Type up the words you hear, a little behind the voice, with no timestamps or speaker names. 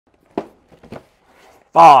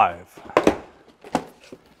5,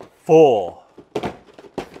 4,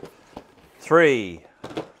 3,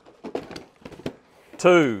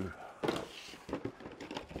 2,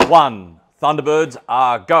 1. Thunderbirds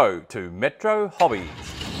are go to Metro Hobbies.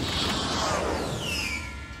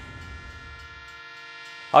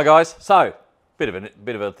 Hi guys, so bit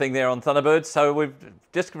of a thing there on Thunderbirds. So we've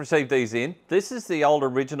just received these in. This is the old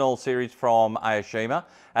original series from Aoshima,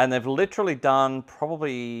 and they've literally done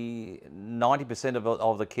probably 90%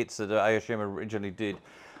 of the kits that Aoshima originally did.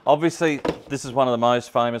 Obviously, this is one of the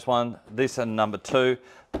most famous ones. This and number 2.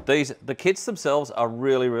 The kits themselves are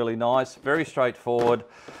really nice, very straightforward.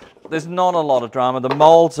 There's not a lot of drama. The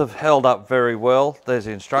molds have held up very well. There's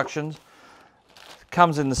the instructions.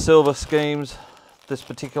 Comes in the silver schemes. This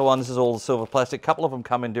particular one, this is all the silver plastic. A couple of them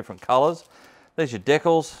come in different colours. There's your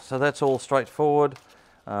decals, so that's all straightforward.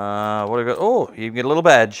 What have we got? Oh, you can get a little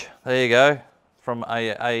badge. There you go, from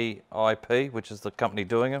AIP, which is the company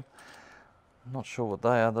doing them. I'm not sure what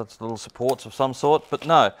they are. That's little supports of some sort, but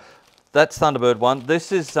no, that's Thunderbird one.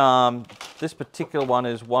 This is this particular one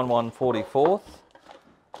is 1/144th.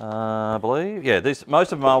 I believe, yeah,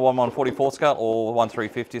 most of them are 1/144 scale or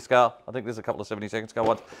 1/350 scale. I think there's a couple of 72nd scale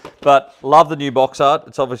ones. But love the new box art.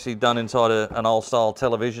 It's obviously done inside an old style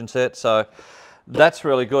television set, so that's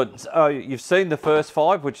really good. So you've seen the first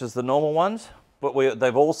 5, which is the normal ones, but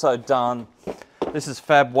they've also done, this is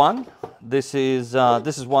Fab One. This is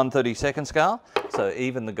 1/32nd scale. So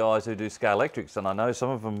even the guys who do scale electrics, and I know some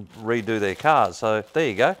of them redo their cars. So there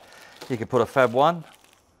you go. You can put a Fab One.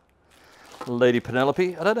 Lady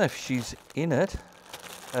Penelope. I don't know if she's in it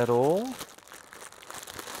at all.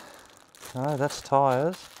 No, that's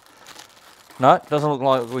tyres. No, it doesn't look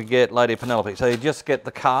like we get Lady Penelope. So you just get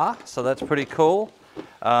the car, so that's pretty cool.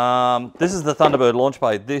 This is the Thunderbird launch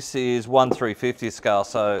bay. This is 1/350 scale,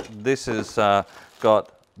 so this is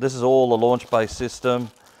this is all the launch bay system,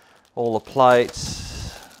 all the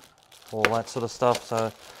plates, all that sort of stuff.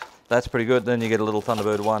 So that's pretty good. Then you get a little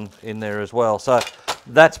Thunderbird one in there as well. So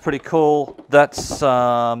that's pretty cool. That's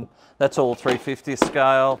all 350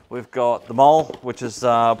 scale. We've got the Mole, which is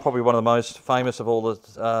probably one of the most famous of all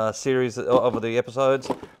the series of the episodes.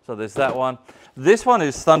 So there's that one. This one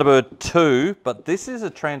is Thunderbird 2, but this is a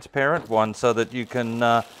transparent one so that you can,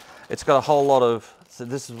 it's got a whole lot of, so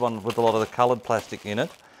this is one with a lot of the coloured plastic in it.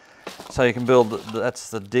 So you can build, that's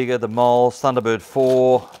the Digger, the Moles, Thunderbird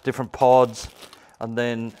 4, different pods, and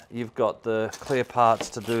then you've got the clear parts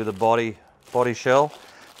to do the body shell,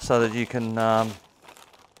 so that you can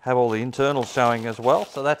have all the internals showing as well.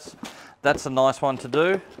 So that's a nice one to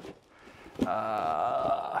do.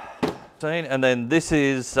 And then this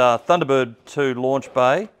is Thunderbird 2 launch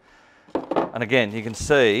bay, and again you can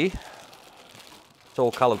see it's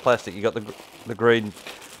all coloured plastic. You got the green.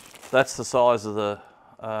 That's the size of the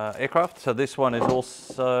aircraft. So this one is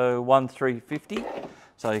also 1/350.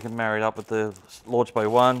 So you can marry it up with the launch bay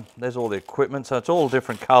 1. There's all the equipment. So it's all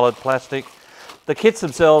different coloured plastic. The kits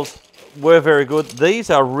themselves were very good.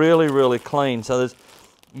 These are really clean. So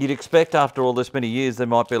you'd expect after all this many years there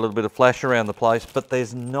might be a little bit of flash around the place, but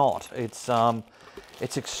there's not. It's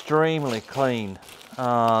extremely clean.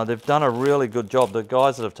 They've done a really good job. The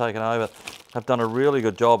guys that have taken over have done a really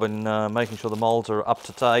good job in making sure the molds are up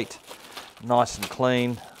to date, nice and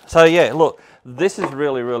clean. So yeah, look, this is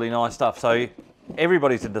really nice stuff. So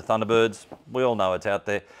everybody's into Thunderbirds. We all know it's out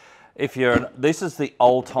there. This is the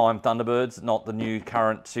old-time Thunderbirds, not the new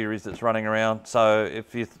current series that's running around. So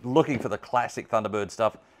if you're looking for the classic Thunderbird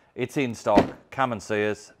stuff, it's in stock. Come and see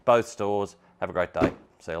us, both stores. Have a great day.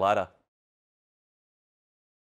 See you later.